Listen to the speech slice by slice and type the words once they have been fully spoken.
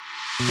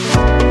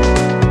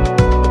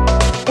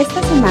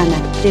Esta semana,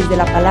 desde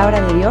la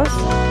Palabra de Dios,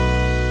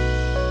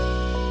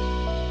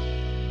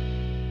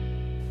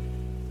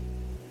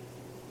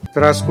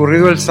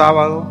 transcurrido el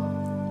sábado,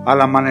 al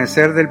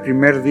amanecer del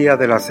primer día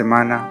de la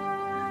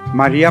semana,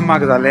 María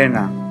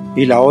Magdalena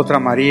y la otra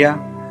María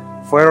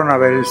fueron a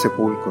ver el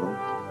sepulcro.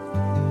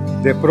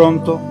 De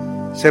pronto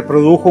se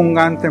produjo un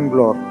gran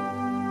temblor,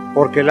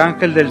 porque el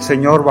ángel del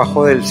Señor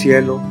bajó del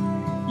cielo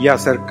y,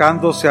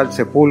 acercándose al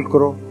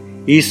sepulcro,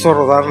 hizo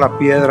rodar la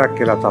piedra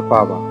que la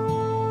tapaba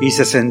y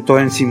se sentó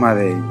encima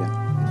de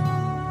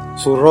ella.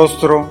 Su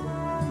rostro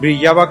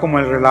brillaba como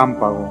el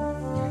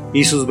relámpago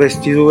y sus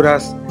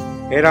vestiduras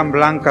eran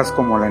blancas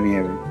como la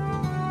nieve.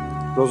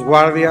 Los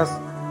guardias,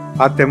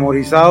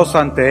 atemorizados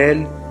ante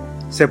él,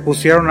 se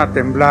pusieron a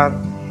temblar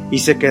y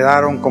se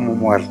quedaron como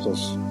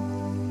muertos.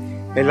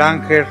 El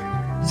ángel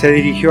se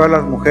dirigió a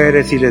las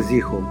mujeres y les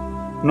dijo: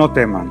 no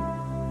teman,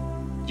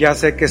 ya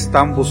sé que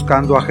están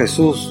buscando a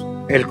Jesús,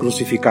 el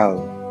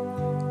crucificado.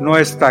 No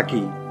está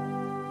aquí,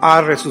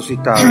 ha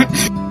resucitado,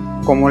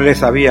 como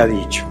les había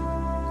dicho.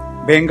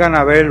 Vengan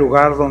a ver el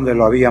lugar donde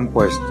lo habían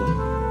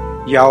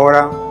puesto. Y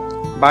ahora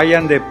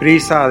vayan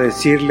deprisa a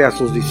decirle a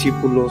sus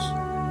discípulos: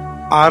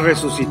 ha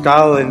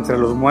resucitado de entre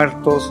los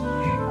muertos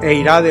e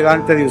irá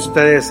delante de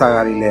ustedes a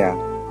Galilea.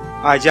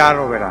 Allá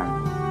lo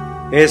verán.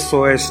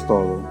 Eso es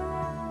todo.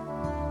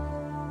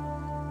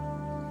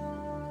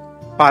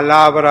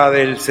 Palabra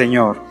del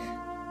Señor.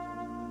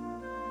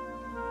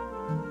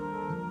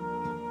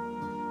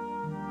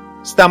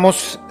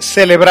 Estamos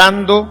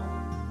celebrando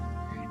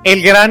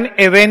el gran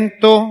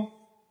evento,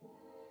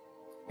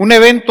 un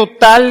evento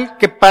tal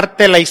que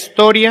parte la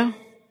historia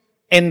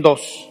en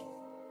dos: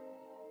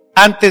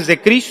 antes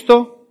de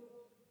Cristo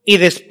y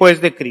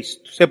después de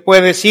Cristo. Se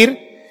puede decir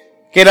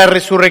que la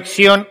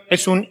resurrección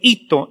es un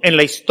hito en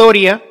la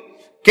historia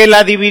que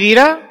la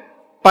dividirá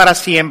para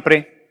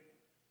siempre.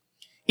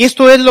 Y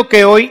esto es lo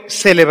que hoy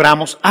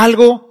celebramos,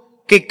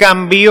 algo que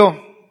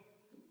cambió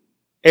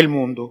el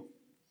mundo.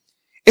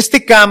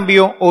 Este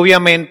cambio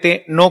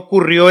obviamente no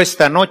ocurrió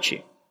esta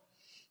noche.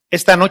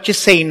 Esta noche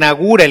se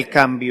inaugura el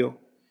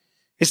cambio.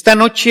 Esta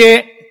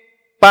noche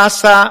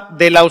pasa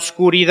de la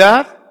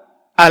oscuridad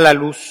a la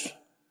luz,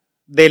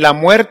 de la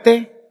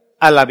muerte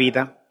a la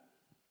vida.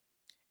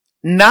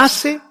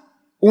 Nace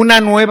una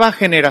nueva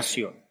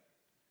generación.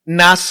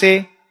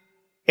 Nace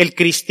el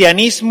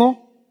cristianismo,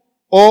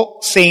 o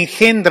se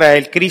engendra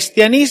el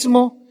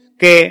cristianismo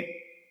que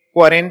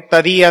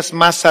 40 días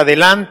más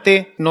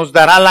adelante nos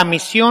dará la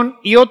misión,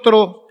 y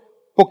otro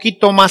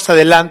poquito más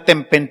adelante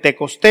en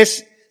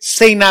Pentecostés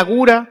se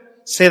inaugura,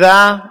 se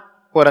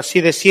da, por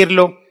así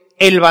decirlo,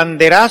 el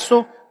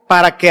banderazo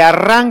para que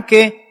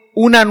arranque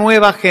una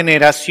nueva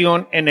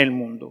generación en el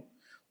mundo.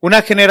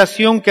 Una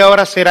generación que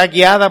ahora será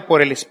guiada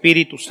por el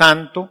Espíritu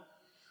Santo,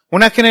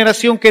 una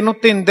generación que no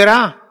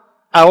tendrá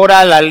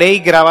ahora la ley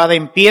grabada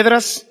en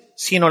piedras,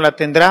 sino la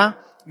tendrá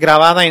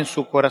grabada en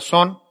su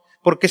corazón,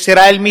 porque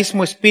será el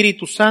mismo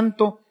Espíritu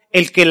Santo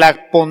el que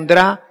la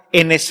pondrá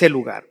en ese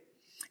lugar.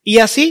 Y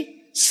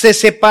así se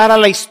separa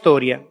la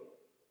historia.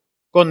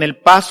 Con el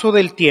paso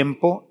del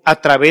tiempo,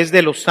 a través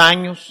de los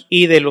años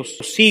y de los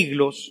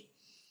siglos,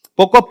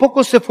 poco a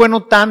poco se fue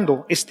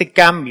notando este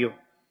cambio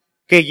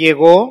que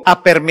llegó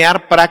a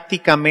permear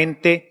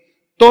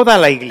prácticamente toda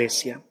la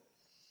iglesia.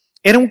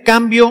 Era un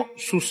cambio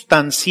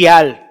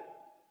sustancial.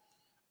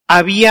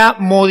 Había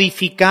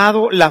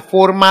modificado la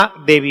forma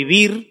de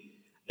vivir,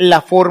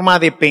 la forma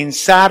de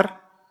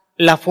pensar,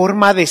 la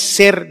forma de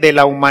ser de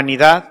la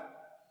humanidad.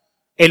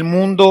 El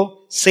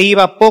mundo se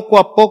iba poco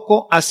a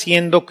poco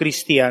haciendo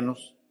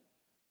cristianos.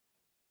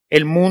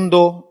 El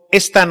mundo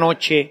esta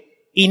noche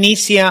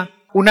inicia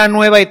una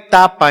nueva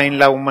etapa en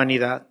la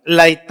humanidad,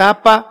 la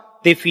etapa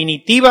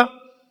definitiva.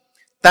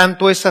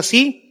 Tanto es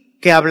así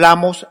que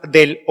hablamos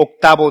del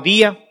octavo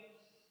día.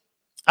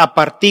 A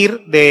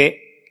partir de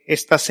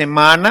esta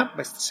semana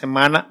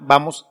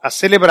vamos a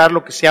celebrar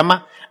lo que se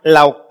llama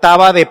la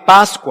octava de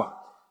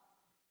Pascua.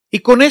 Y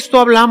con esto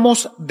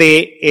hablamos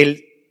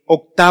del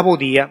octavo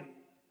día.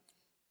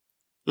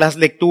 Las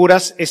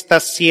lecturas,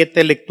 estas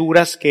 7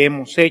 lecturas que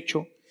hemos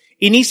hecho,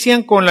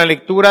 inician con la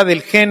lectura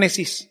del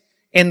Génesis,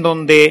 en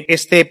donde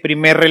este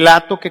primer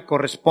relato, que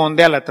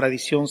corresponde a la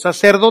tradición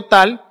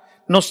sacerdotal,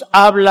 nos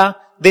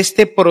habla de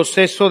este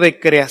proceso de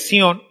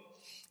creación,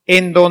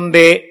 en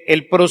donde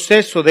el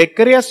proceso de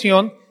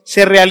creación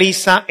se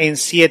realiza en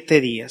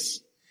 7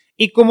 días.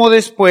 Y como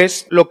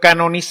después lo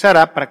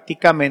canonizará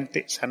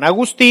prácticamente San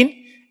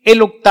Agustín,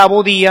 el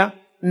octavo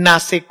día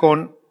nace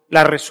con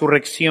la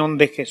resurrección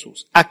de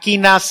Jesús. Aquí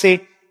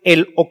nace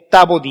el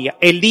octavo día,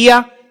 el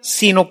día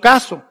sin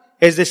ocaso,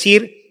 es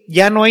decir,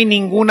 ya no hay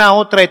ninguna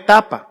otra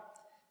etapa.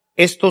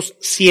 Estos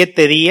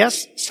 7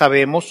 días,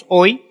 sabemos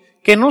hoy,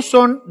 que no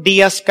son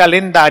días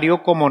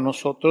calendario como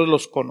nosotros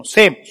los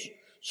conocemos.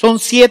 Son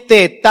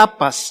 7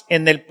 etapas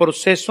en el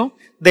proceso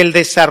del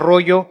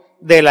desarrollo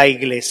de la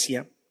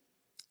iglesia.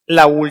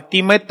 La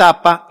última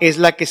etapa es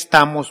la que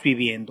estamos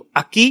viviendo.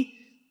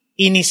 Aquí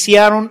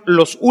iniciaron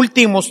los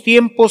últimos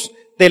tiempos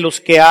de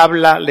los que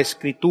habla la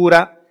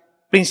Escritura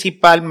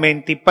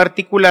principalmente y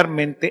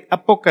particularmente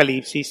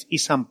Apocalipsis y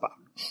San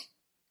Pablo.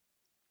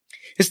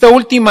 Esta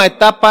última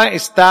etapa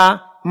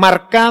está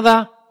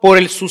marcada por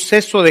el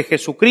suceso de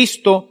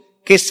Jesucristo,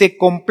 que se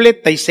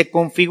completa y se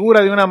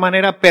configura de una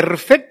manera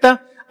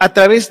perfecta a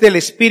través del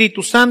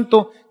Espíritu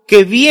Santo,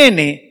 que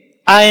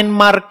viene a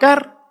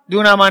enmarcar de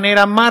una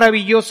manera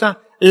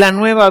maravillosa la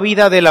nueva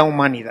vida de la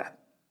humanidad.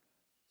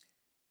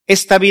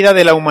 Esta vida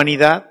de la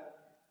humanidad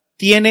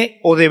tiene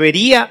o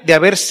debería de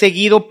haber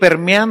seguido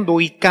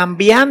permeando y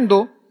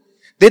cambiando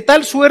de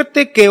tal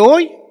suerte que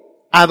hoy,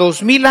 a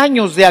 2000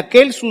 años de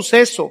aquel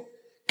suceso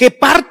que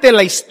parte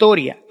la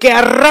historia, que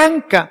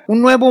arranca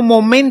un nuevo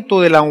momento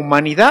de la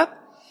humanidad,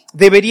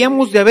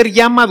 deberíamos de haber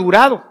ya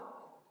madurado.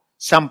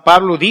 San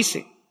Pablo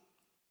dice,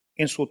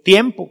 en su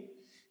tiempo,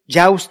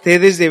 ya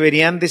ustedes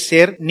deberían de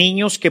ser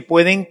niños que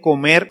pueden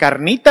comer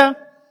carnita,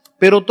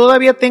 pero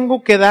todavía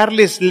tengo que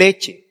darles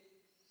leche.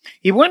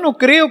 Y bueno,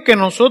 creo que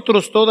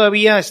nosotros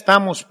todavía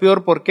estamos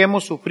peor porque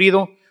hemos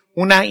sufrido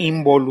una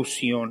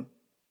involución.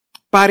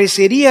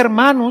 Parecería,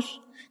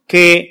 hermanos,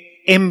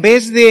 que en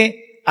vez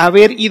de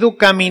haber ido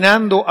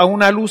caminando a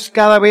una luz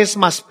cada vez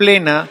más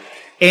plena,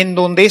 en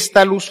donde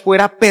esta luz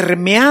fuera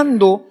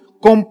permeando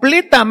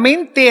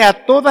completamente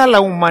a toda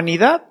la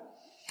humanidad,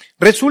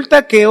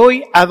 resulta que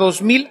hoy, a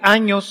 2000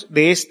 años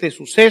de este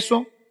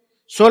suceso,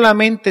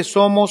 solamente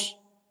somos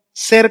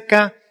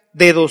cerca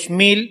de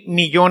 2,000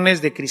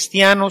 millones de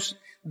cristianos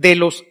de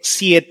los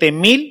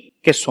 7,000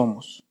 que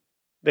somos,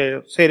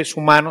 de seres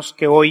humanos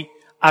que hoy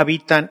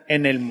habitan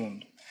en el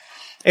mundo.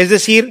 Es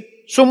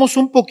decir, somos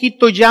un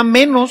poquito ya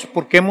menos,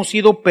 porque hemos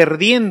ido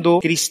perdiendo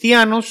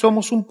cristianos,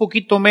 somos un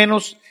poquito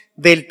menos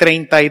del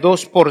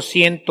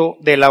 32%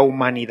 de la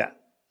humanidad.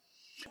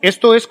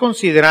 Esto es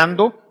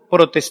considerando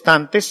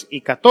protestantes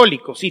y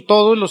católicos y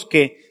todos los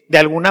que de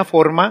alguna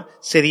forma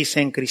se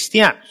dicen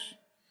cristianos.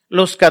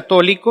 Los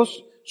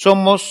católicos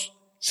somos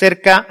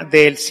cerca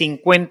del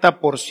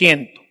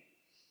 50%.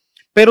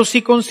 Pero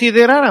si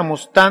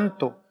consideráramos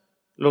tanto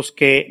los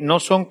que no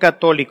son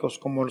católicos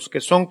como los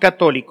que son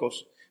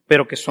católicos,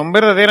 pero que son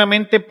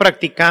verdaderamente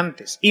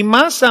practicantes, y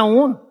más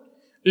aún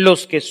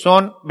los que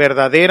son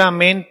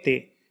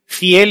verdaderamente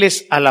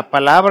fieles a la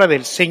palabra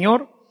del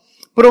Señor,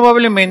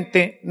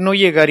 probablemente no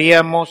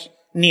llegaríamos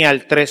ni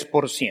al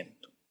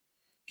 3%.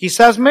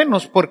 Quizás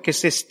menos, porque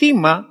se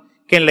estima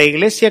que en la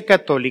Iglesia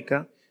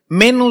Católica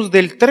menos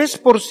del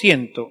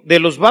 3% de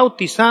los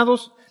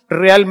bautizados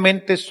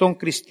realmente son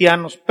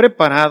cristianos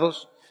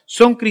preparados,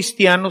 son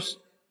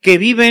cristianos que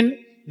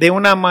viven de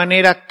una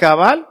manera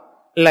cabal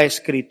la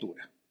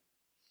Escritura.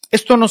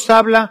 Esto nos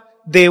habla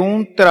de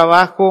un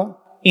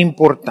trabajo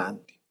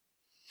importante.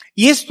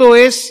 Y esto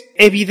es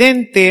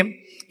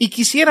evidente, y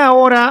quisiera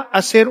ahora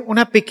hacer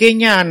una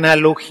pequeña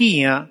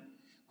analogía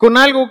con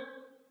algo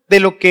de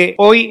lo que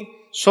hoy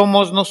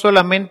somos no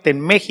solamente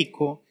en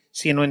México,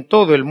 sino en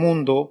todo el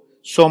mundo,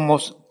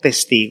 somos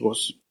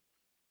testigos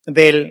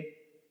del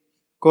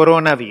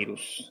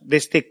coronavirus, de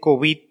este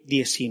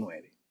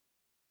COVID-19.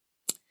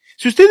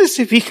 Si ustedes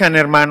se fijan,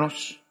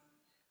 hermanos,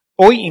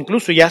 hoy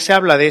incluso ya se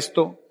habla de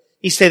esto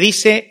y se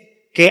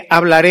dice que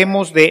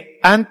hablaremos de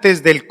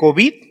antes del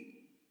COVID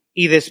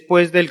y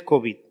después del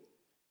COVID.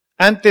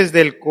 Antes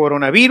del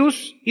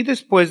coronavirus y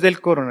después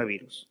del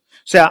coronavirus.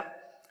 O sea,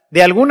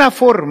 de alguna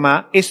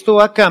forma esto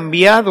ha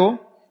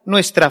cambiado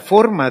nuestra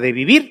forma de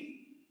vivir,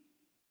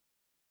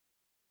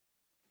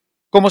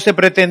 como se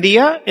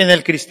pretendía en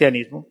el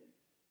cristianismo.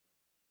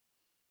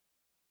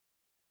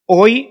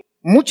 Hoy,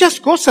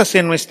 muchas cosas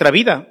en nuestra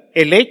vida,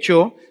 el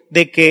hecho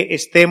de que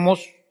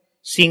estemos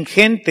sin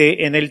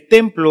gente en el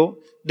templo,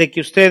 de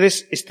que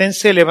ustedes estén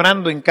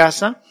celebrando en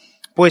casa,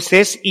 pues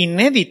es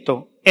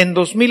inédito. En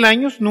 2000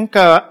 años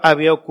nunca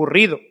había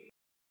ocurrido.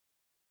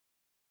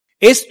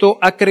 Esto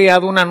ha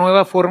creado una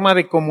nueva forma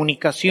de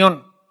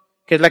comunicación,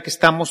 que es la que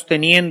estamos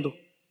teniendo.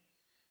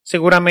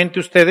 Seguramente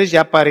ustedes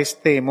ya para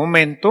este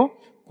momento,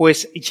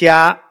 pues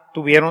ya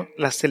tuvieron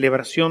la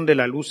celebración de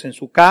la luz en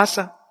su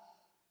casa.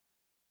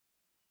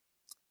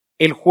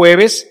 El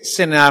jueves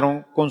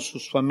cenaron con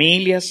sus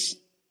familias.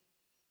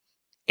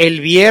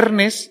 El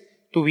viernes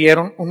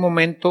tuvieron un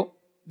momento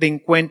de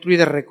encuentro y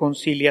de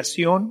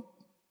reconciliación.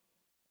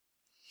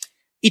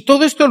 Y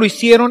todo esto lo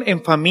hicieron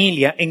en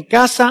familia, en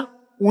casa,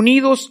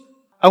 unidos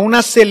a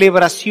una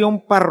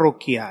celebración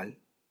parroquial.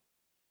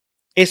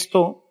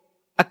 Esto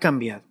ha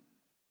cambiado.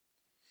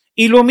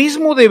 Y lo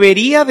mismo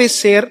debería de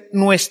ser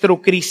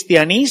nuestro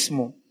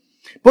cristianismo,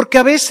 porque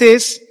a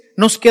veces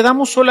nos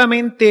quedamos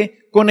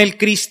solamente con el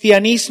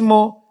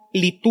cristianismo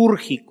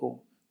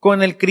litúrgico,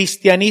 con el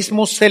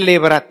cristianismo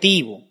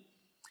celebrativo,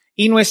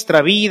 y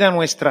nuestra vida,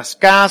 nuestras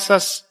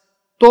casas,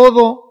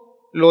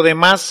 todo lo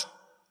demás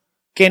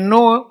que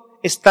no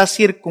está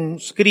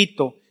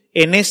circunscrito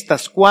en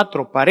estas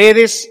 4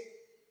 paredes,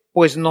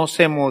 pues no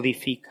se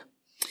modifica.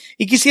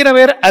 Y quisiera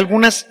ver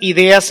algunas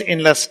ideas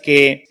en las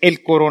que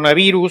el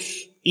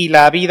coronavirus y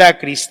la vida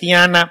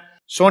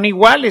cristiana son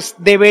iguales,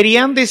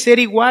 deberían de ser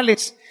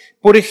iguales.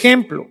 Por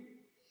ejemplo,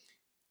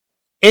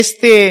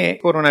 este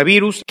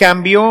coronavirus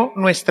cambió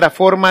nuestra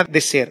forma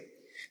de ser.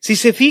 Si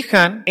se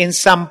fijan en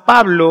San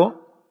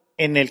Pablo,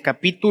 en el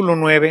capítulo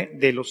 9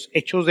 de los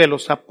Hechos de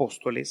los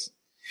Apóstoles,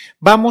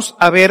 vamos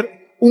a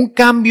ver un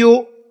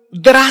cambio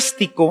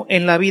drástico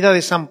en la vida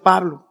de San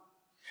Pablo.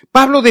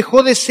 Pablo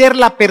dejó de ser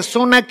la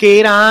persona que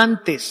era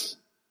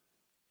antes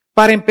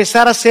para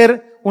empezar a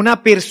ser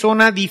una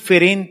persona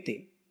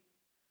diferente.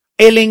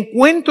 El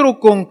encuentro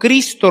con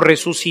Cristo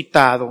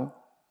resucitado,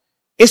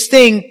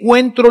 este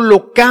encuentro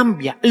lo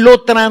cambia,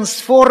 lo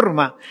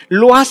transforma,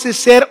 lo hace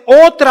ser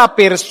otra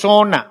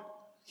persona.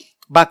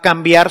 Va a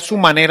cambiar su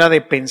manera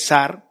de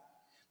pensar,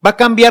 va a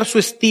cambiar su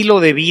estilo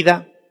de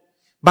vida,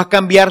 va a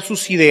cambiar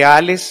sus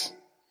ideales,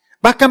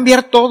 va a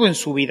cambiar todo en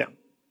su vida.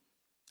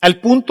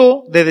 Al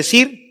punto de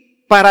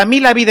decir, para mí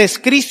la vida es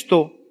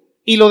Cristo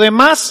y lo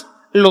demás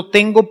lo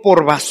tengo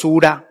por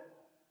basura.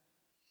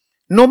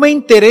 No me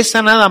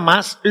interesa nada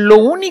más. Lo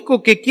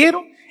único que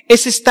quiero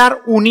es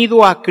estar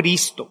unido a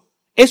Cristo.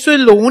 Eso es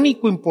lo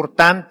único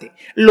importante,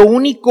 lo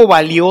único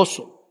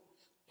valioso.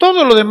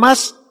 Todo lo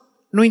demás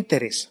no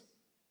interesa.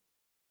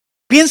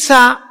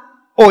 Piensa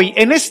hoy,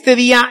 en este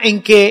día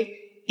en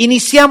que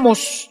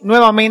iniciamos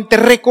nuevamente,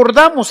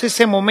 recordamos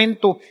ese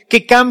momento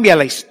que cambia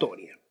la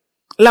historia.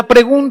 La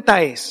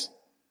pregunta es,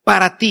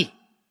 para ti,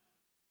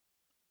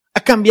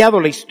 ¿ha cambiado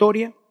la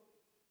historia?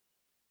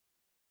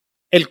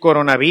 ¿El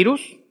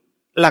coronavirus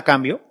la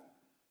cambió?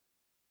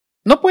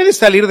 No puedes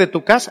salir de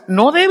tu casa,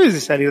 no debes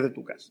de salir de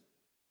tu casa.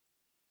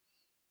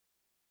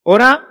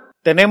 Ahora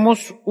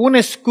tenemos un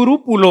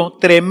escrúpulo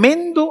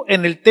tremendo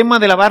en el tema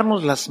de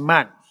lavarnos las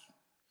manos,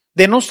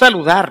 de no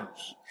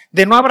saludarnos,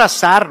 de no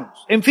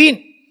abrazarnos, en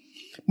fin,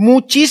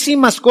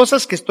 muchísimas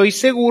cosas que estoy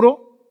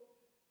seguro,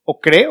 o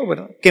creo,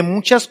 ¿verdad?, que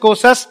muchas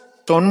cosas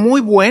son muy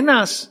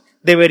buenas,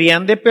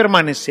 deberían de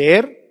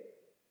permanecer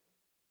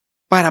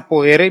para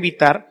poder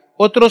evitar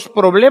otros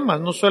problemas,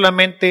 no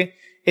solamente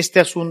este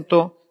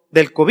asunto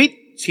del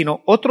COVID,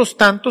 sino otros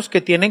tantos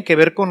que tienen que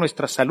ver con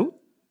nuestra salud.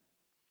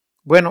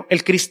 Bueno,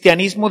 el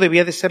cristianismo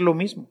debía de ser lo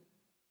mismo.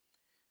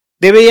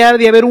 Debía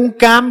de haber un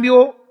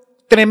cambio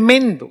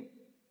tremendo.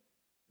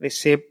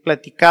 Les he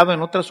platicado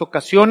en otras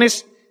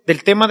ocasiones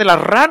del tema de las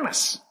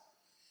ranas.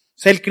 O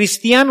sea, el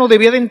cristiano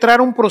debía de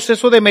entrar a un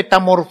proceso de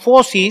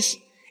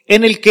metamorfosis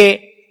en el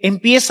que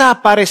empieza a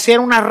aparecer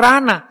una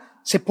rana,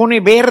 se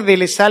pone verde,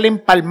 le salen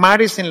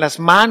palmares en las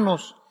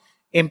manos,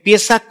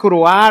 empieza a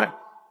croar.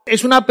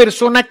 Es una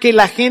persona que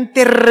la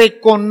gente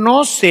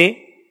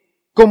reconoce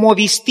como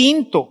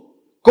distinto,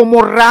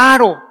 como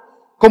raro,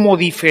 como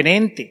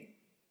diferente.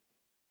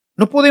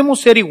 No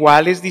podemos ser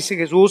iguales, dice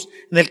Jesús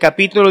en el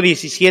capítulo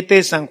 17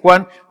 de San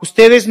Juan.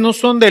 Ustedes no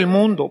son del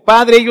mundo.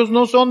 Padre, ellos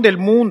no son del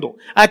mundo.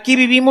 Aquí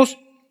vivimos,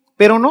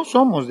 pero no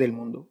somos del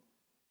mundo.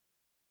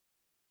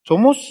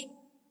 Somos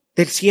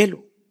del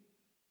cielo.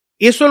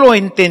 Y eso lo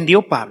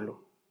entendió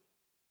Pablo.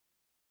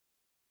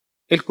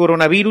 El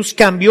coronavirus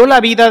cambió la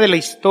vida de la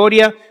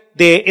historia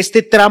de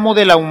este tramo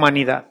de la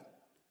humanidad.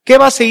 ¿Qué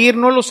va a seguir?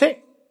 No lo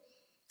sé.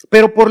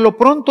 Pero por lo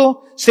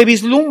pronto se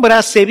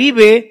vislumbra, se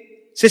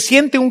vive, se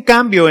siente un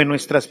cambio en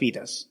nuestras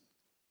vidas.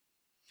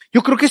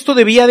 Yo creo que esto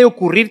debía de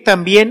ocurrir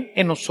también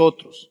en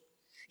nosotros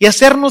y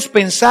hacernos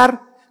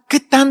pensar qué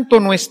tanto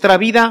nuestra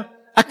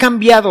vida ha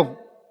cambiado.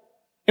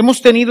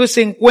 ¿Hemos tenido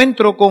ese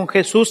encuentro con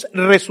Jesús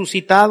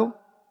resucitado?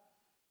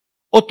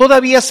 ¿O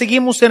todavía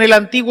seguimos en el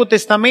Antiguo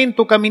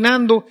Testamento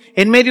caminando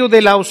en medio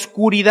de la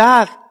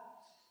oscuridad,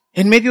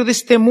 en medio de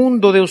este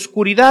mundo de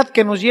oscuridad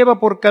que nos lleva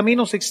por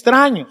caminos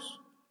extraños?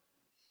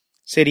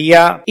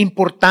 Sería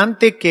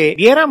importante que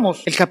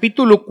viéramos el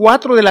capítulo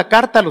 4 de la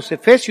carta a los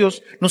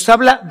Efesios, nos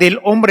habla del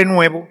hombre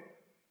nuevo,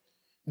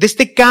 de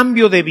este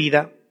cambio de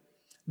vida,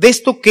 de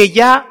esto que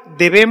ya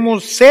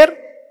debemos ser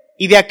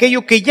y de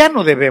aquello que ya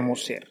no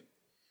debemos ser.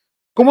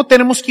 ¿Cómo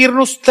tenemos que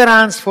irnos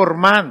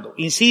transformando?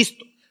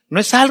 Insisto, no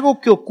es algo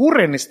que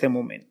ocurre en este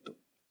momento,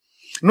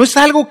 no es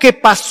algo que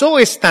pasó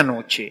esta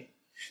noche.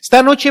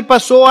 Esta noche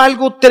pasó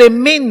algo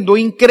tremendo,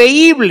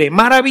 increíble,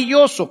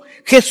 maravilloso.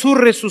 Jesús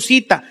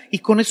resucita y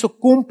con eso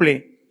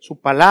cumple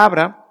su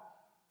palabra.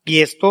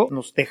 Y esto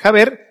nos deja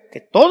ver que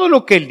todo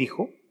lo que Él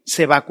dijo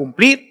se va a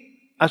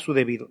cumplir a su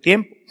debido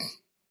tiempo.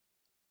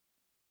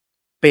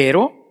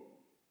 Pero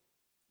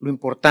lo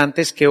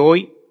importante es que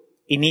hoy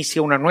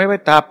inicia una nueva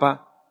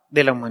etapa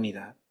de la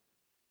humanidad.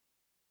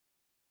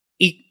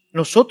 Y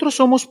nosotros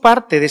somos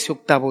parte de ese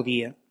octavo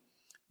día,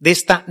 de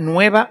esta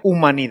nueva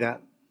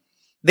humanidad,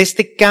 de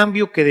este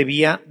cambio que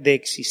debía de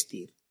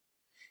existir.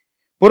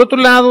 Por otro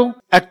lado,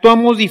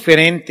 actuamos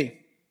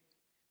diferente,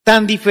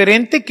 tan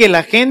diferente que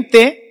la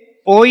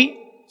gente hoy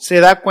se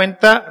da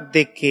cuenta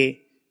de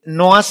que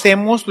no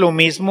hacemos lo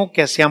mismo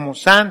que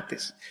hacíamos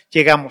antes.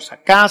 Llegamos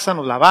a casa,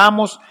 nos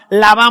lavamos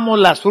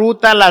las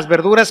frutas, las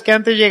verduras que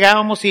antes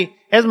llegábamos y,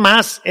 es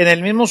más, en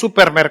el mismo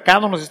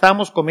supermercado nos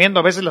estábamos comiendo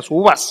a veces las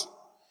uvas.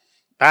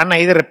 Están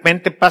ahí, de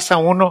repente pasa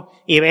uno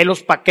y ve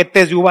los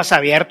paquetes de uvas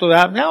abiertos.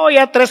 No,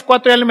 ya 3,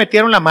 4 ya le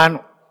metieron la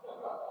mano.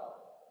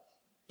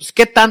 Pues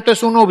qué tanto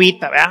es una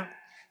uvita, ¿verdad?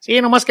 Sí,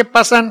 nomás que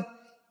pasan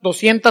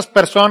 200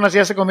 personas y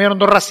ya se comieron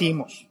 2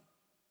 racimos.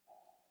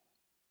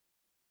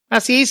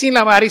 Así, sin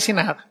lavar y sin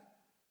nada.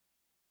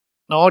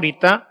 No,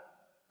 ahorita,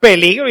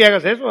 peligro y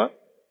hagas eso, ¿eh?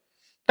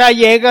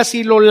 Llegas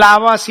y lo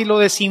lavas y lo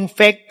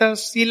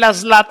desinfectas y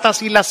las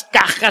latas y las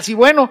cajas y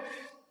bueno,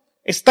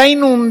 está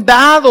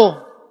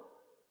inundado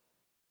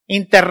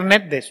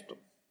Internet de esto.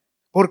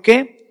 ¿Por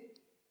qué?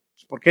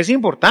 Porque es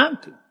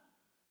importante.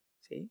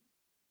 ¿Sí?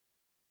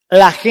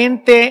 La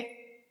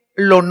gente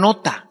lo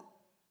nota.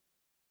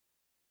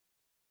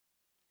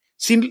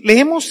 Si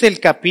leemos el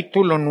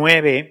capítulo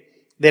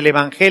 9 del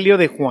Evangelio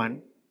de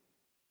Juan,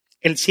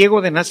 el ciego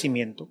de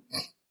nacimiento,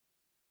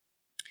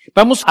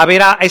 vamos a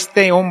ver a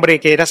este hombre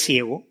que era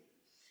ciego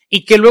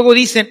y que luego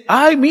dicen,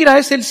 ay, mira,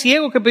 es el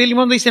ciego que pidió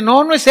limosna. Dicen,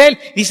 no, no es él.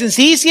 Dicen,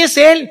 sí, sí es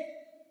él.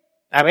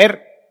 A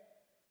ver,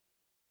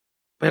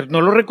 pero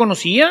no lo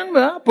reconocían,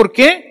 ¿verdad? ¿Por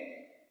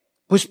qué?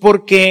 Pues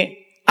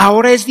porque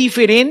ahora es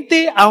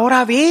diferente,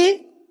 ahora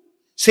ve,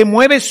 se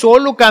mueve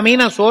solo,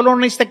 camina solo, no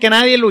necesita que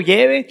nadie lo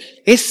lleve.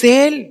 Es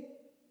él.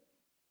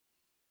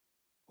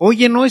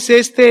 Oye, ¿no es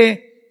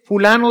este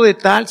fulano de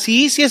tal?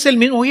 Sí, sí es el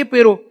mismo. Oye,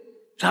 pero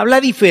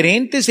habla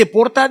diferente, se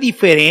porta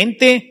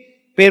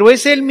diferente, pero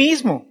es el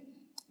mismo.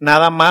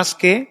 Nada más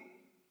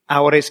que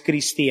ahora es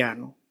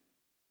cristiano.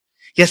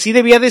 Y así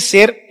debía de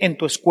ser en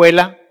tu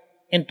escuela,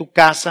 en tu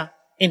casa,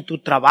 en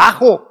tu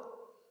trabajo.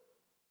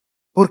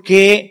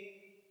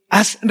 Porque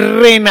has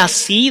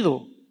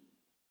renacido.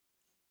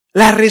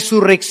 La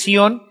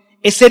resurrección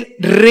es el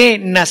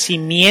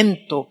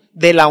renacimiento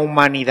de la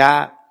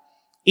humanidad.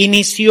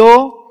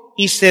 Inició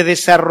y se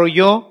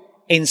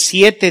desarrolló en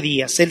 7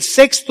 días. El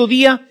 6º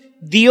día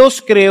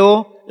Dios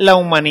creó la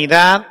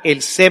humanidad,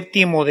 el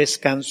 7º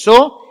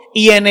descansó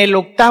y en el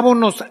 8º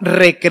nos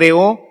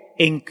recreó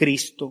en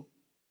Cristo.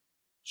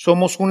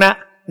 Somos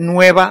una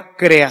nueva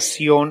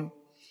creación.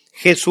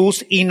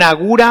 Jesús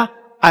inaugura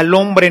al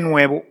hombre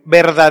nuevo,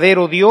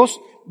 verdadero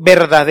Dios,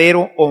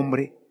 verdadero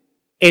hombre.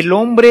 El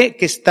hombre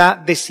que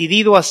está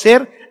decidido a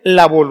hacer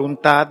la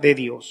voluntad de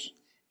Dios.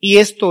 Y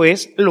esto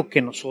es lo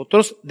que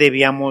nosotros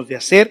debíamos de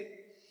hacer.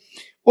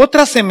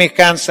 Otra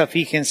semejanza,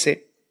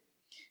 fíjense,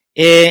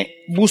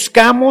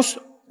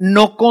 buscamos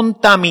no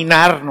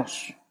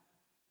contaminarnos.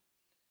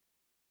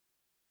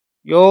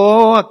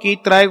 Yo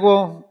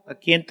traigo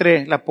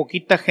entre la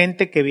poquita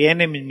gente que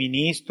viene, mis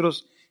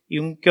ministros y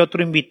un que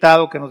otro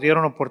invitado que nos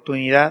dieron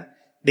oportunidad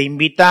de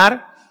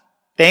invitar,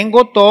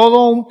 tengo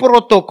todo un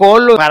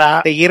protocolo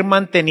para seguir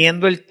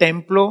manteniendo el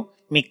templo,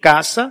 mi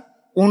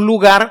casa, un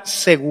lugar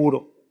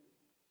seguro.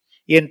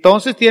 Y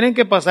entonces tienen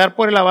que pasar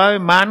por el lavado de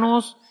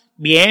manos,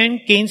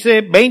 bien,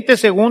 15, 20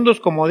 segundos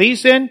como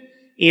dicen,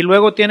 y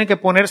luego tienen que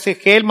ponerse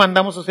gel,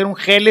 mandamos a hacer un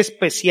gel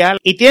especial,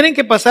 y tienen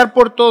que pasar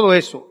por todo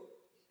eso.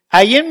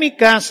 Ahí en mi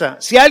casa,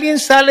 si alguien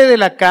sale de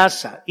la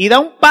casa y da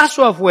un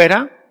paso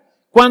afuera,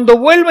 cuando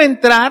vuelve a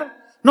entrar,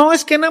 no,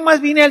 es que nada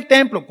más vine al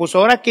templo, pues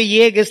ahora que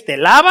llegues te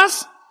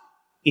lavas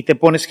y te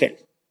pones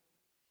gel.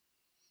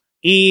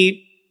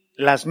 Y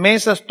las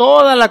mesas,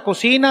 toda la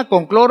cocina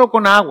con cloro,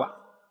 con agua.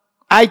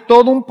 Hay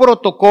todo un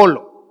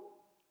protocolo.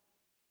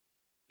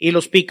 Y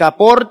los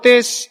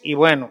picaportes, y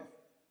bueno,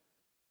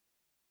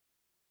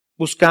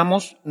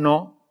 buscamos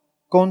no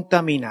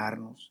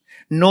contaminarnos,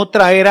 no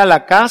traer a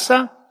la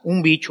casa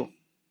un bicho.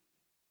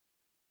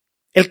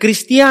 El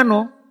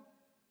cristiano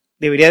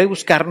debería de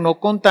buscar no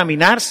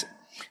contaminarse.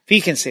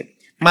 Fíjense,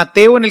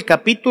 Mateo en el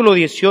capítulo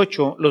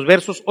 18, los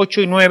versos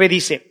 8 y 9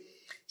 dice,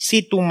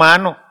 si tu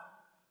mano,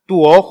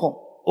 tu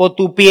ojo o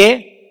tu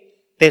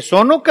pie te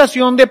son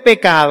ocasión de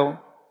pecado,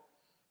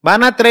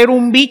 van a traer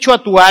un bicho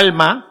a tu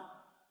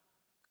alma,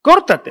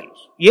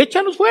 córtatelos y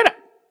échalos fuera.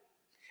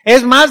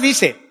 Es más,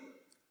 dice,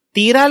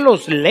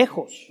 tíralos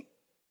lejos,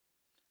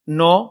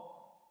 no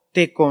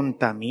te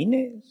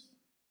contamines.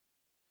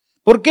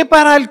 ¿Por qué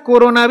para el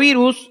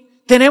coronavirus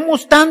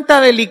tenemos tanta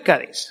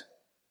delicadeza?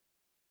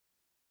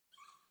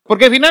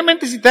 Porque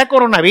finalmente si te da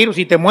coronavirus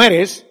y te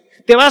mueres,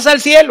 te vas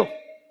al cielo,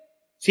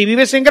 si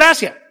vives en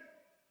gracia.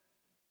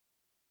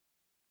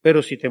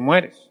 Pero si te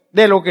mueres,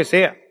 de lo que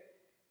sea,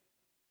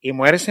 y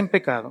mueres en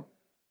pecado,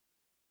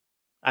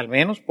 al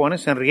menos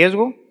pones en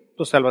riesgo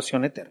tu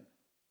salvación eterna.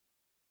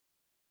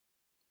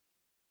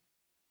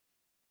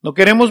 No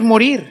queremos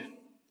morir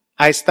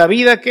a esta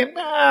vida que,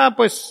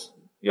 pues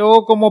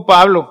yo como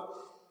Pablo,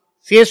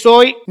 si es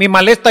hoy, mi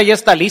maleta ya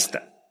está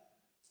lista.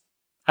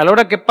 A la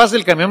hora que pase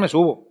el camión me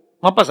subo.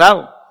 No ha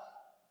pasado.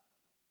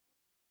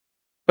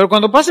 Pero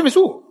cuando pase me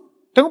subo.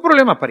 Tengo un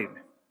problema para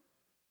irme.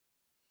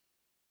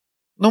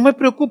 No me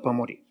preocupa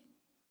morir.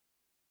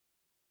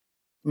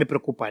 Me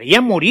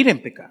preocuparía morir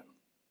en pecado.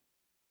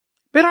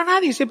 Pero a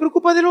nadie se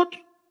preocupa del otro.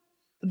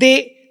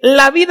 De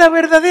la vida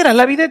verdadera,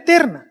 la vida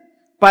eterna.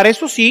 Para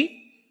eso sí,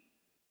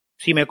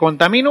 si me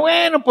contamino,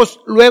 bueno, pues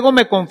luego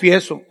me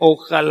confieso.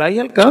 Ojalá y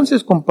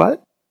alcances, compadre.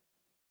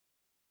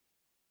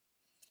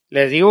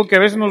 Les digo que a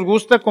veces nos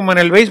gusta, como en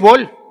el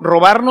béisbol,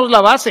 robarnos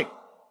la base.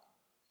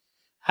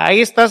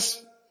 Ahí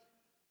estás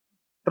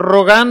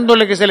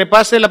rogándole que se le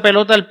pase la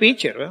pelota al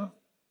pitcher, ¿verdad?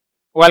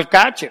 O al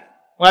catcher,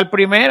 o al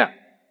primera.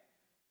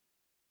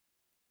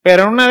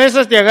 Pero en una de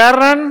esas te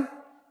agarran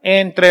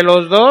entre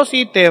los dos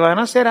y te van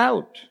a hacer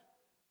out.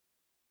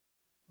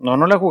 No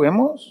la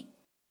juguemos.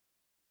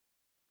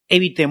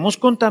 Evitemos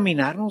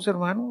contaminarnos,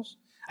 hermanos.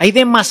 Hay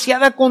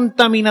demasiada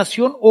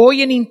contaminación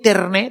hoy en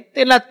internet,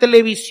 en la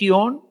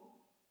televisión.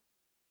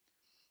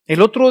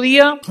 El otro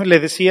día le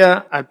decía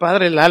al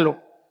padre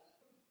Lalo,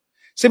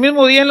 ese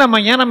mismo día en la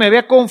mañana me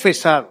había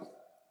confesado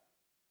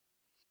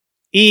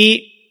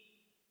y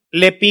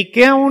le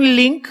piqué a un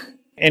link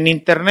en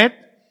internet,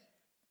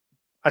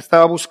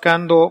 estaba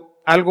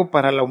buscando algo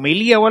para la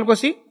homilía o algo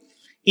así,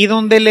 y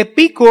donde le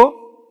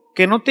pico,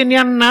 que no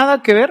tenía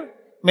nada que ver,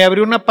 me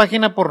abrió una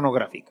página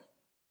pornográfica.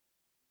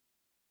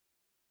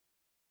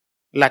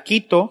 La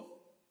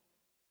quito,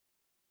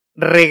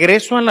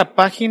 regreso a la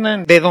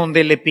página de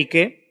donde le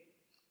piqué,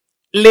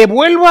 le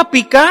vuelvo a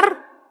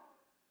picar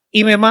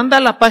y me manda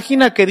a la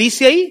página que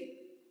dice ahí.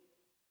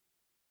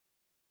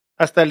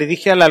 Hasta le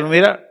dije a la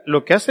mira,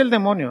 lo que hace el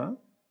demonio, ¿eh?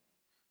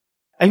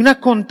 Hay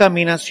una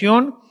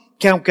contaminación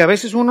que aunque a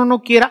veces uno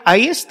no quiera,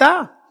 ahí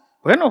está.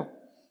 Bueno,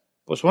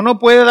 pues uno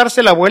puede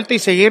darse la vuelta y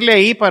seguirle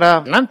ahí para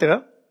adelante,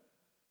 ¿verdad?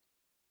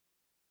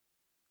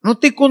 No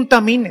te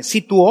contamines.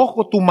 Si tu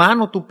ojo, tu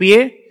mano, tu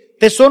pie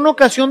te son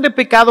ocasión de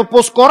pecado,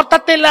 pues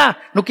córtatela.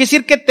 No quiere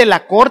decir que te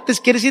la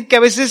cortes, quiere decir que a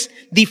veces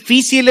es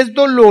difícil, es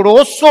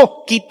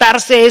doloroso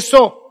quitarse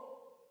eso.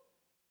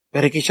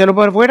 Pero hay que echarlo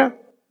para afuera.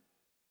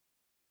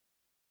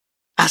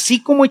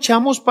 Así como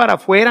echamos para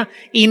afuera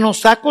y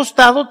nos ha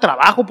costado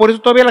trabajo, por eso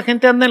todavía la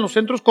gente anda en los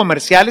centros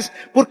comerciales,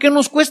 porque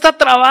nos cuesta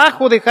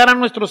trabajo dejar a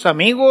nuestros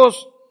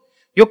amigos.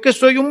 Yo que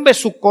soy un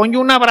besucón y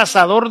un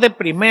abrazador de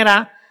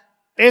primera,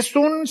 es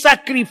un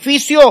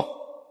sacrificio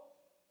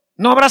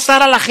no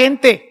abrazar a la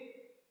gente.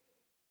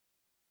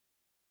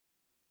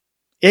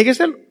 Y hay que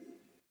hacerlo.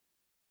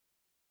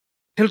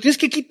 Te lo tienes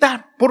que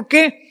quitar. ¿Por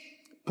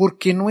qué?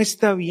 Porque no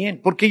está bien.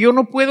 Porque yo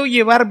no puedo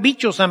llevar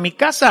bichos a mi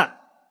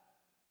casa.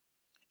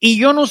 Y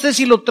yo no sé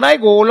si lo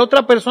traigo o la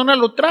otra persona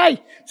lo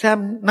trae. O sea,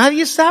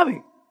 nadie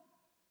sabe.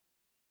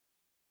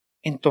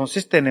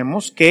 Entonces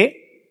tenemos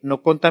que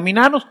no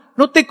contaminarnos.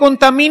 No te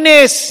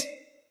contamines.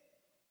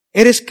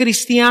 Eres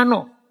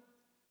cristiano.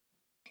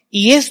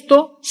 Y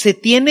esto se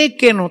tiene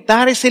que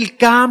notar, es el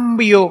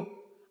cambio.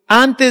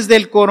 Antes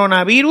del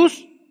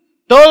coronavirus,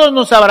 todos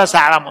nos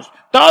abrazábamos,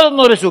 todos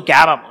nos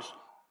besuqueábamos.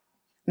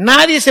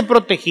 Nadie se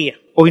protegía.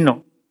 Hoy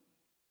no.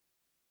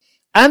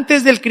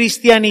 Antes del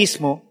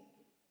cristianismo,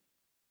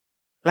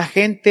 la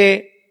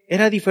gente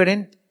era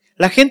diferente.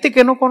 La gente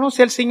que no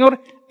conoce al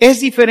Señor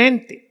es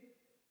diferente.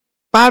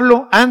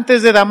 Pablo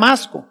antes de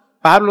Damasco,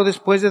 Pablo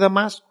después de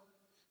Damasco.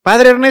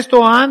 Padre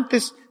Ernesto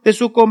antes de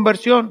su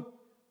conversión,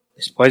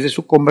 después de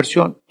su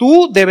conversión.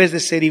 Tú debes de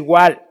ser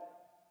igual.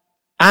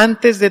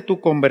 Antes de tu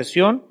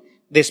conversión,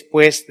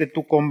 después de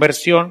tu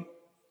conversión.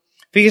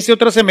 Fíjese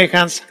otra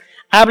semejanza.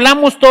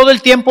 Hablamos todo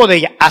el tiempo de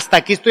ella. Hasta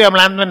aquí estoy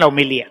hablando en la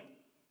homilía.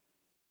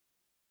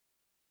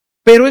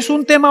 Pero es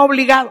un tema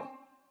obligado.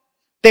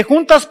 Te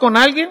juntas con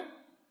alguien,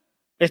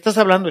 estás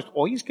hablando,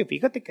 oye, es que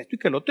fíjate que esto y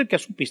que el otro, y que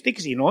supiste, y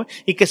que si no,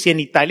 y que si en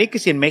Italia, y que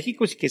si en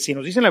México, y que si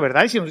nos dicen la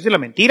verdad, y si nos dicen la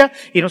mentira,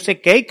 y no sé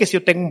qué, y que si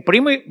yo tengo un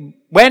primo,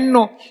 y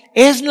bueno,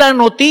 es la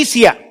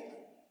noticia.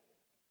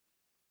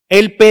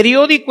 El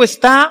periódico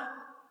está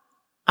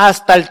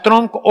hasta el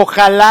tronco.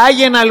 Ojalá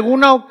y en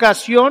alguna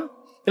ocasión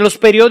los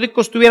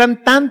periódicos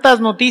tuvieran tantas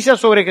noticias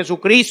sobre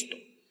Jesucristo.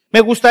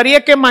 Me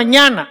gustaría que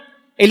mañana,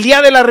 el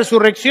día de la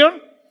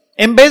resurrección,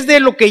 en vez de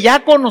lo que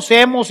ya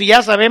conocemos y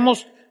ya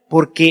sabemos,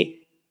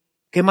 porque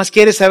 ¿qué más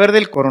quieres saber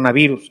del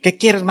coronavirus? ¿Qué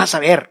quieres más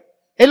saber?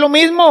 Es lo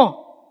mismo.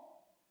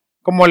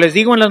 Como les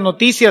digo en las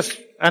noticias,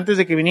 antes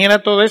de que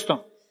viniera todo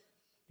esto,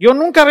 yo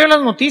nunca veo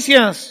las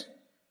noticias,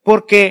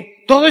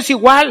 porque todo es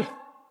igual.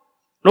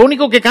 Lo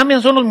único que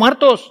cambian son los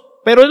muertos,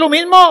 pero es lo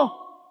mismo.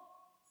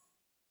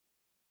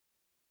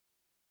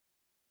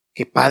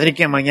 Qué padre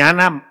que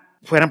mañana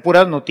fueran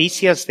puras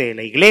noticias de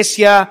la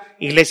iglesia,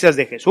 iglesias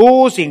de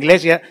Jesús,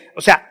 iglesia,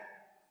 o sea,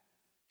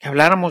 que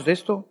habláramos de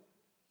esto.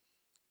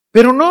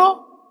 Pero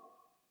no.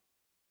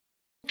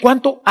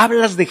 ¿Cuánto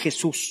hablas de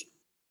Jesús?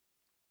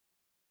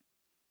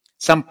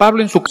 San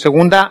Pablo en su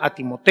segunda a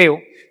Timoteo,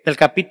 del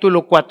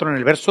capítulo 4, en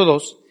el verso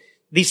 2,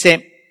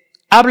 dice,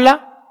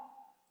 habla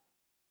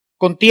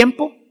con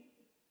tiempo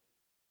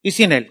y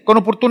sin él, con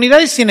oportunidad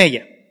y sin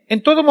ella,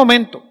 en todo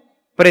momento,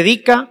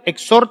 predica,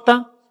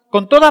 exhorta,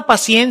 con toda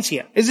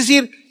paciencia. Es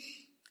decir,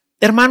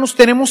 hermanos,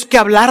 tenemos que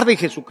hablar de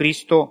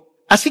Jesucristo.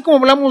 Así como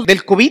hablamos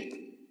del COVID,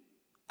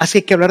 así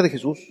hay que hablar de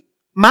Jesús.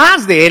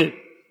 Más de Él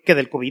que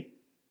del COVID.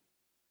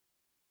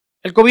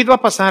 El COVID va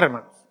a pasar,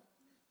 hermanos.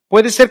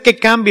 Puede ser que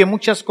cambie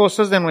muchas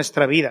cosas de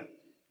nuestra vida.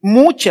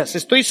 Muchas,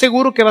 estoy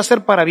seguro que va a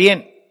ser para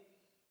bien.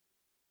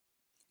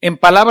 En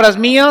palabras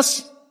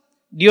mías,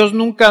 Dios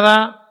nunca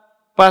da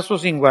paso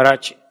sin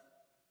guarache.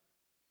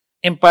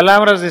 En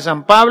palabras de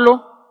San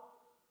Pablo,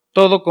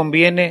 todo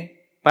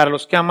conviene para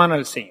los que aman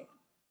al Señor.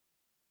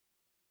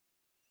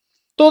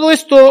 Todo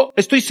esto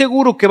estoy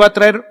seguro que va a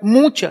traer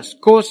muchas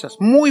cosas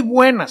muy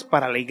buenas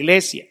para la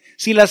iglesia,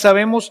 si las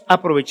sabemos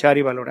aprovechar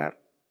y valorar.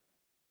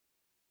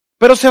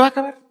 Pero se va a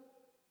acabar.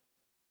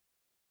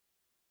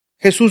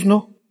 Jesús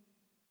no.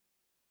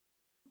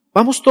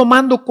 Vamos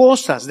tomando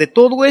cosas de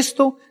todo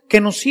esto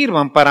que nos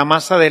sirvan para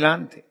más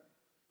adelante.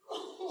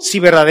 si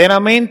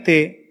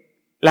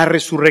verdaderamente la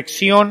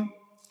resurrección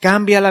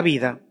cambia la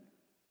vida,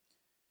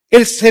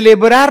 el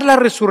celebrar la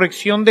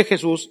resurrección de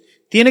Jesús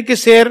tiene que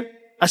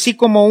ser así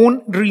como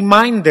un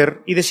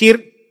reminder y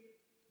decir,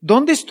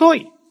 ¿dónde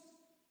estoy?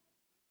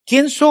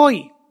 ¿Quién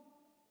soy?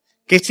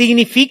 ¿Qué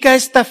significa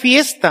esta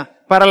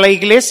fiesta para la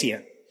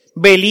iglesia?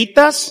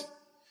 Velitas,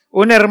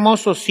 un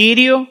hermoso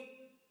cirio,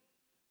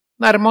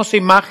 una hermosa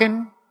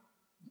imagen,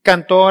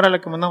 cantora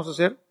la que mandamos a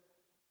hacer.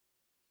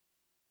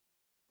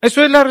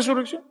 ¿Eso es la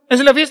resurrección?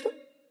 ¿Esa es la fiesta?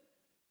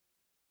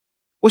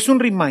 ¿O es un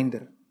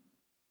reminder?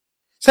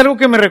 Es algo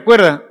que me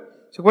recuerda.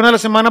 ¿Se acuerdan la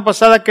semana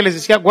pasada que les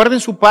decía,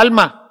 guarden su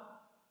palma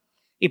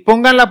y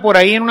pónganla por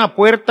ahí en una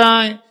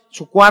puerta, en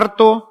su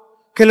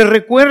cuarto, que les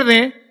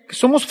recuerde que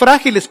somos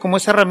frágiles como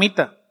esa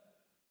ramita,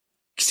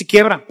 que se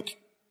quiebra.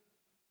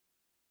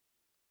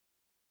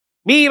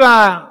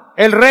 ¡Viva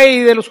el rey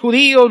de los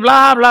judíos!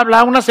 Bla, bla,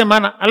 bla, una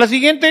semana. A la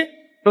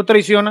siguiente lo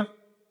traiciona.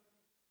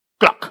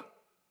 ¡Clac!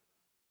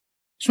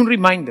 Es un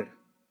reminder.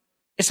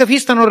 Esa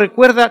fiesta nos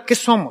recuerda qué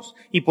somos,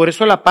 y por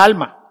eso la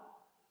palma.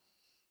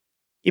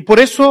 Y por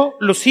eso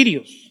los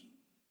cirios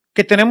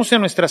que tenemos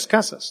en nuestras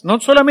casas, no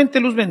solamente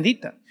luz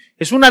bendita,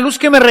 es una luz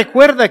que me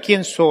recuerda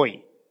quién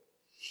soy.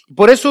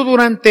 Por eso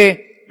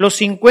durante los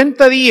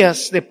 50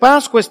 días de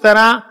Pascua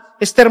estará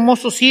este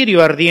hermoso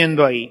cirio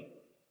ardiendo ahí.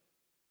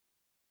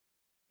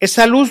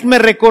 Esa luz me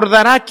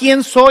recordará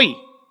quién soy,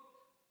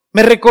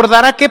 me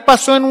recordará qué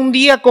pasó en un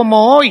día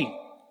como hoy.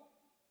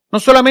 No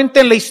solamente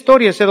en la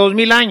historia hace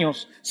 2000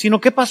 años, sino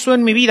qué pasó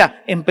en mi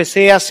vida.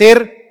 Empecé a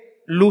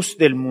ser luz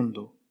del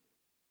mundo.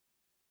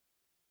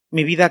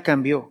 Mi vida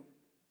cambió.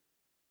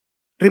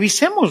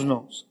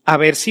 Revisémonos a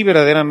ver si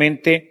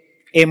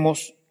verdaderamente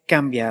hemos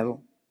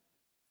cambiado.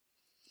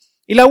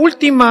 Y la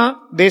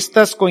última de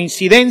estas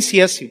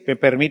coincidencias, si me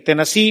permiten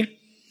así,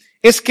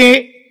 es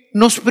que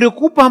nos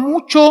preocupa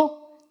mucho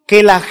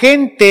que la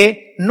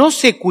gente no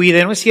se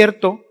cuide, ¿no es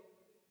cierto?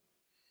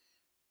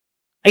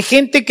 Hay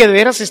gente que de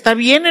veras está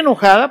bien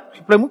enojada, por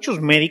ejemplo, hay muchos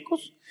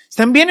médicos,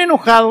 están bien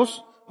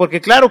enojados porque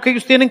claro que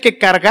ellos tienen que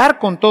cargar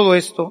con todo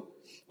esto,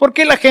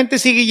 porque la gente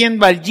sigue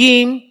yendo al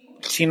gym,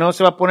 si no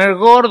se va a poner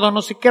gordo,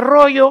 no sé qué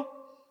rollo,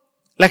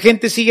 la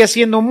gente sigue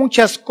haciendo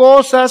muchas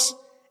cosas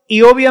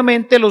y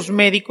obviamente los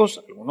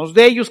médicos, algunos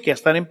de ellos que ya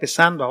están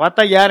empezando a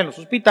batallar en los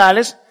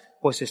hospitales,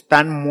 pues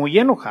están muy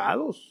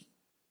enojados.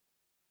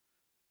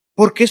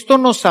 Porque esto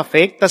nos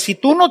afecta. Si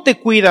tú no te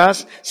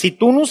cuidas, si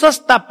tú no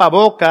usas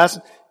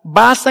tapabocas,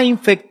 vas a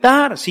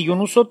infectar. Si yo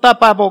no uso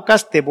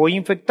tapabocas, te voy a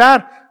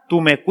infectar.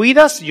 Tú me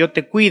cuidas, yo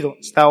te cuido.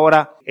 Está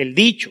ahora el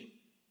dicho.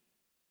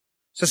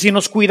 O sea, si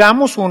nos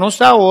cuidamos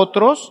unos a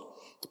otros,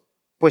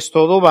 pues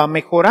todo va a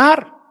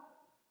mejorar.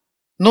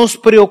 Nos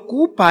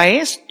preocupa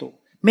esto.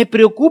 Me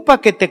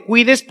preocupa que te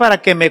cuides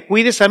para que me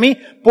cuides a mí,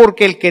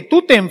 porque el que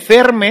tú te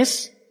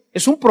enfermes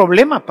es un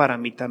problema para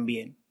mí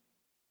también.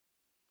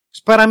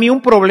 Es para mí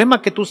un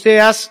problema que tú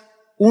seas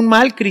un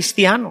mal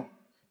cristiano,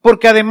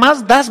 porque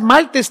además das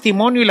mal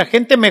testimonio y la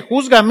gente me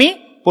juzga a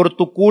mí por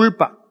tu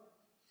culpa.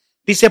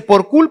 Dice,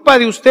 por culpa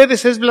de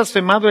ustedes es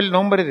blasfemado el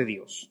nombre de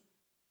Dios.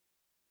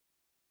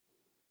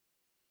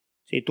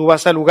 Si tú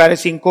vas a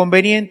lugares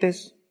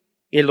inconvenientes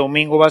y el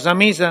domingo vas a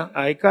misa,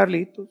 ay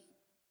Carlitos.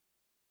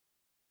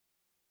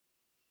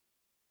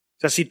 O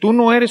sea, si tú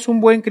no eres un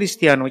buen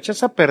cristiano,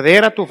 echas a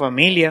perder a tu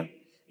familia,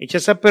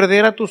 echas a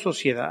perder a tu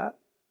sociedad.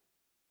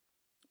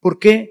 ¿Por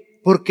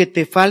qué? Porque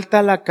te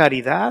falta la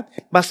caridad.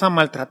 Vas a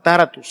maltratar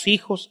a tus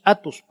hijos,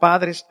 a tus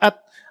padres,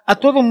 a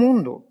todo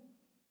mundo.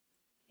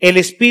 El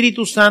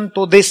Espíritu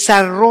Santo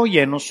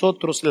desarrolla en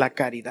nosotros la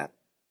caridad.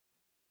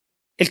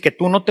 El que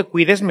tú no te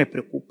cuides me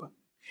preocupa.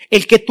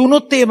 El que tú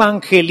no te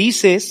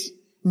evangelices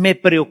me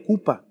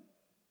preocupa.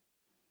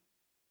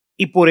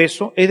 Y por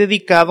eso he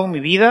dedicado mi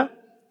vida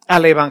a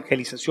la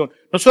evangelización.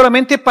 No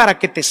solamente para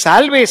que te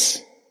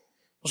salves.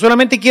 No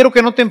solamente quiero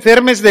que no te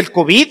enfermes del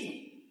COVID.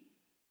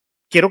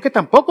 Quiero que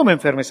tampoco me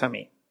enfermes a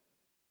mí.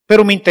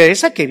 Pero me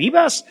interesa que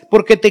vivas,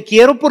 porque te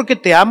quiero, porque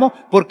te amo,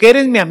 porque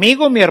eres mi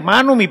amigo, mi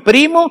hermano, mi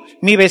primo,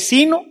 mi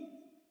vecino.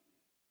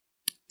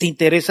 ¿Te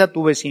interesa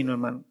tu vecino,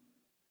 hermano?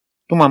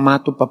 Tu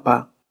mamá, tu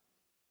papá.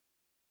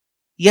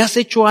 ¿Y has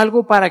hecho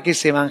algo para que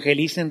se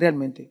evangelicen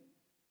realmente?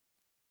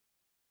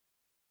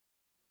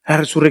 La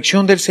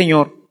resurrección del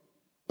Señor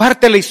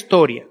parte la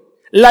historia,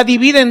 la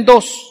divide en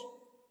dos.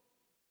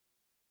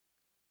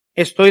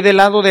 ¿Estoy del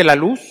lado de la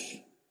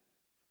luz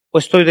o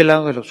estoy del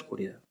lado de la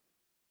oscuridad?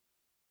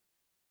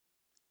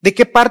 ¿De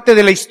qué parte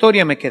de la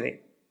historia me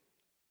quedé?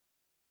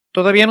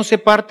 ¿Todavía no se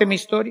parte mi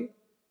historia?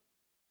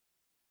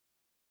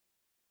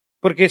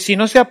 Porque si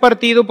no se ha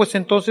partido, pues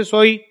entonces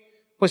hoy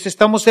pues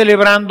estamos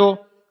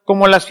celebrando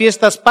como las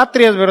fiestas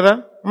patrias,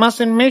 ¿verdad? Más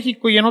en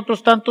México y en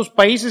otros tantos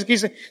países que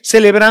dice,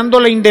 celebrando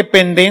la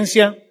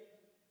independencia.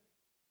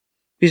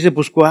 Dice,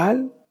 pues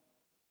 ¿cuál?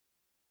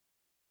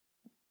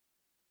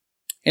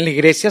 En la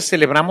iglesia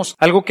celebramos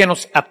algo que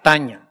nos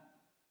ataña,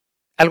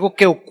 algo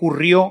que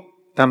ocurrió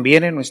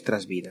también en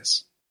nuestras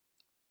vidas.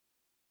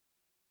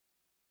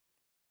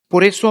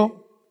 Por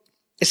eso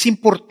es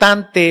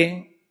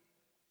importante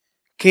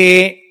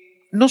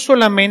que no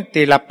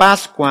solamente la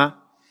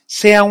Pascua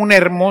sea una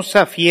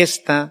hermosa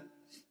fiesta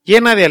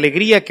llena de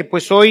alegría, que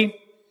pues hoy,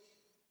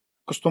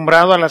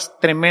 acostumbrado a las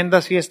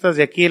tremendas fiestas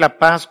de aquí de la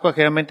Pascua,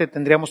 generalmente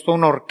tendríamos toda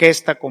una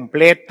orquesta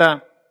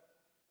completa,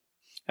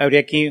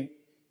 habría aquí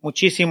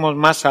muchísimos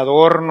más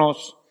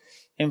adornos,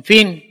 en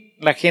fin,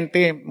 la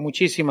gente,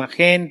 muchísima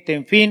gente,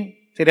 en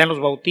fin, serían los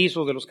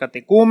bautizos de los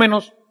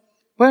catecúmenos.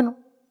 Bueno,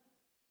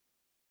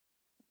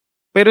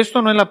 pero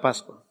esto no es la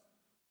Pascua.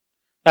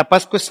 La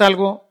Pascua es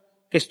algo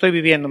que estoy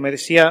viviendo. Me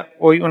decía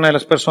hoy una de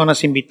las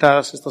personas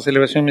invitadas a esta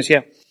celebración, me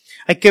decía,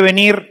 hay que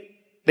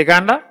venir de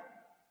gala.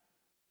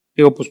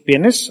 Digo, pues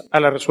vienes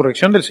a la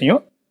resurrección del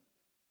Señor.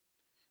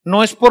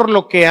 No es por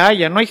lo que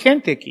haya, no hay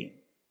gente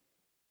aquí.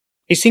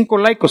 Hay 5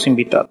 laicos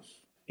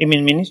invitados y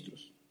mis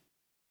ministros.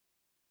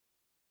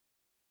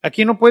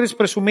 Aquí no puedes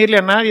presumirle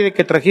a nadie de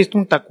que trajiste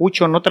un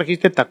tacuche o no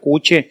trajiste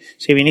tacuche,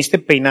 si viniste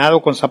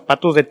peinado con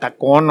zapatos de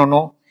tacón o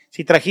no,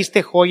 si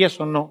trajiste joyas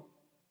o no.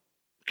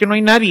 Porque no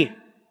hay nadie.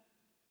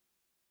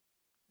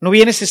 No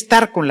vienes a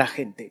estar con la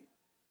gente.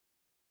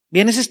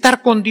 Vienes a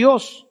estar con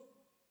Dios.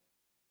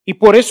 Y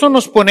por eso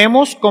nos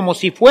ponemos como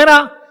si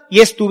fuera y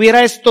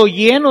estuviera esto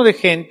lleno de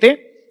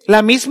gente,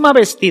 la misma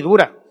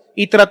vestidura.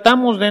 Y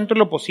tratamos dentro de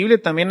lo posible,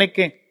 también hay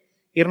que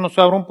irnos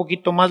ahora un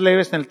poquito más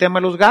leves en el tema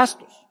de los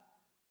gastos.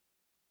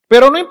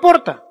 Pero no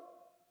importa.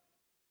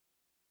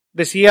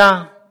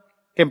 Decía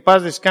que en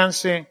paz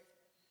descanse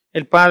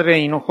el padre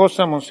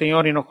Hinojosa,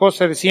 Monseñor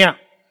Hinojosa, decía,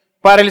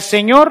 para el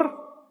Señor,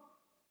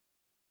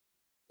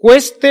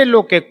 cueste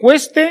lo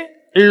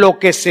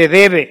que se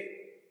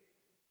debe,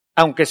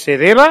 aunque se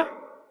deba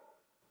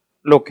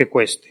lo que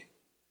cueste.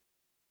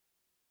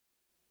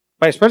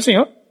 ¿Es para el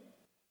Señor?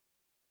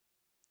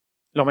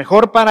 Lo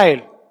mejor para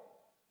Él.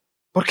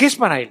 ¿Por qué es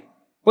para Él?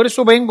 Por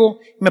eso vengo,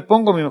 me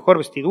pongo mi mejor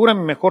vestidura,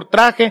 mi mejor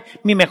traje,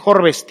 mi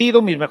mejor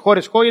vestido, mis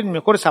mejores joyas, mis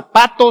mejores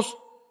zapatos,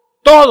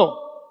 todo.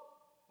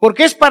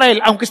 Porque es para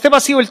Él, aunque esté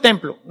vacío el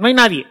templo, no hay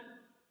nadie.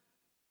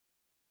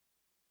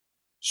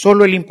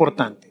 Solo el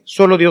importante,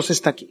 solo Dios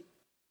está aquí.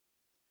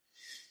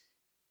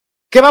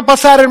 ¿Qué va a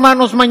pasar,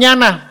 hermanos,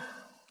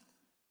 mañana?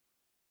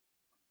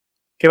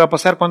 ¿Qué va a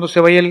pasar cuando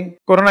se vaya el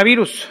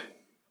coronavirus?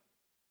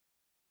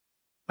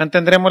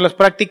 ¿Mantendremos las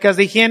prácticas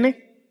de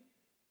higiene?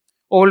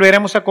 ¿O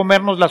volveremos a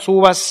comernos las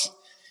uvas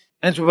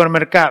en el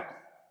supermercado?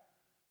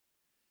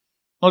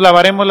 ¿Nos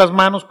lavaremos las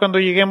manos cuando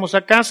lleguemos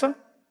a casa?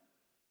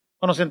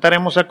 ¿O nos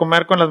sentaremos a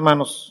comer con las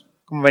manos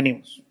como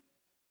venimos?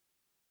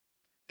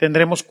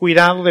 ¿Tendremos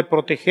cuidado de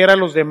proteger a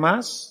los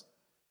demás?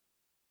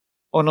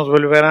 ¿O nos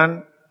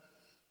volverán,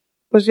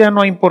 pues ya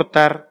no a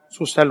importar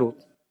su salud?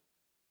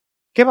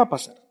 ¿Qué va a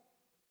pasar?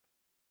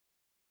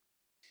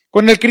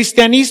 Con el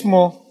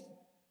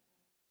cristianismo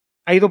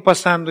ha ido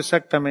pasando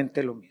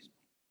exactamente lo mismo.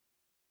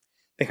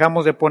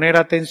 Dejamos de poner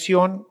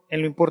atención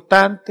en lo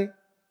importante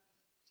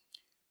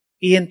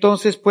y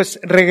entonces pues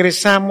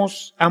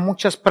regresamos a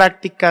muchas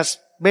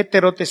prácticas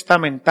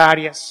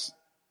veterotestamentarias,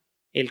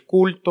 el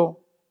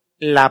culto,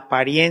 la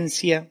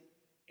apariencia,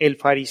 el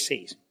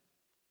fariseísmo.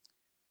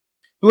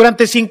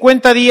 Durante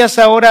 50 días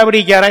ahora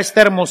brillará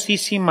esta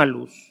hermosísima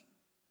luz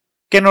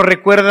que nos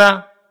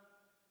recuerda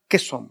que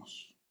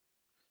somos.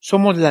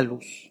 Somos la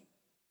luz.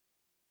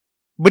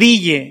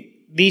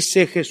 Brille,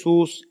 dice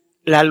Jesús,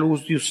 la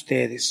luz de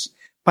ustedes,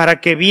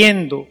 para que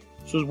viendo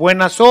sus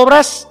buenas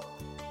obras,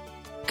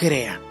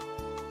 crean.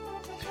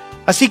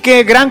 Así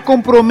que gran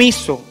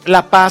compromiso,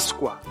 la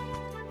Pascua,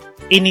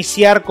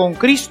 iniciar con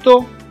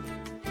Cristo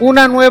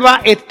una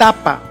nueva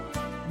etapa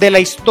de la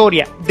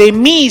historia, de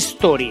mi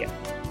historia,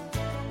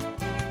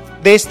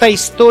 de esta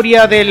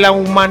historia de la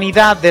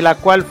humanidad de la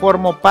cual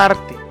formo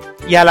parte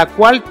y a la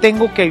cual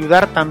tengo que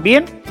ayudar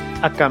también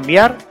a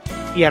cambiar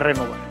y a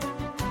renovar.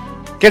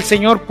 Que el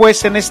Señor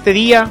pues en este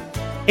día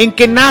en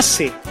que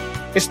nace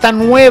esta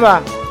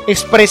nueva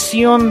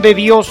expresión de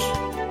Dios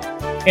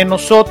en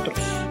nosotros,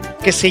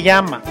 que se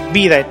llama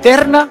vida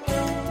eterna,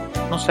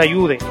 nos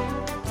ayude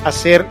a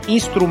ser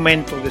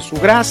instrumentos de su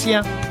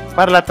gracia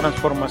para la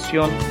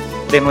transformación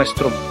de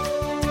nuestro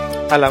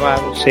mundo.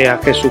 Alabado sea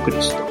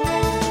Jesucristo.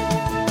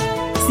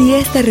 Si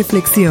esta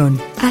reflexión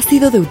ha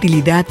sido de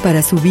utilidad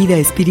para su vida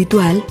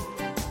espiritual,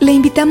 le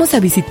invitamos a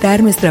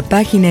visitar nuestra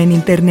página en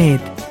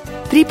internet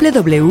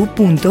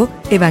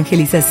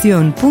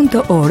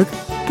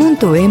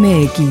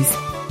www.evangelizacion.org.mx,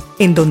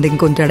 en donde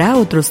encontrará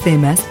otros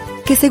temas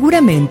que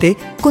seguramente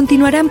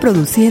continuarán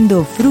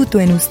produciendo fruto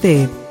en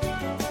usted.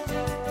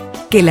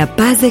 Que la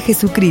paz de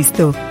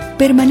Jesucristo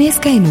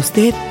permanezca en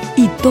usted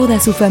y toda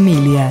su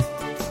familia,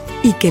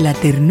 y que la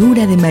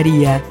ternura de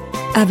María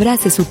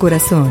abrace su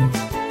corazón.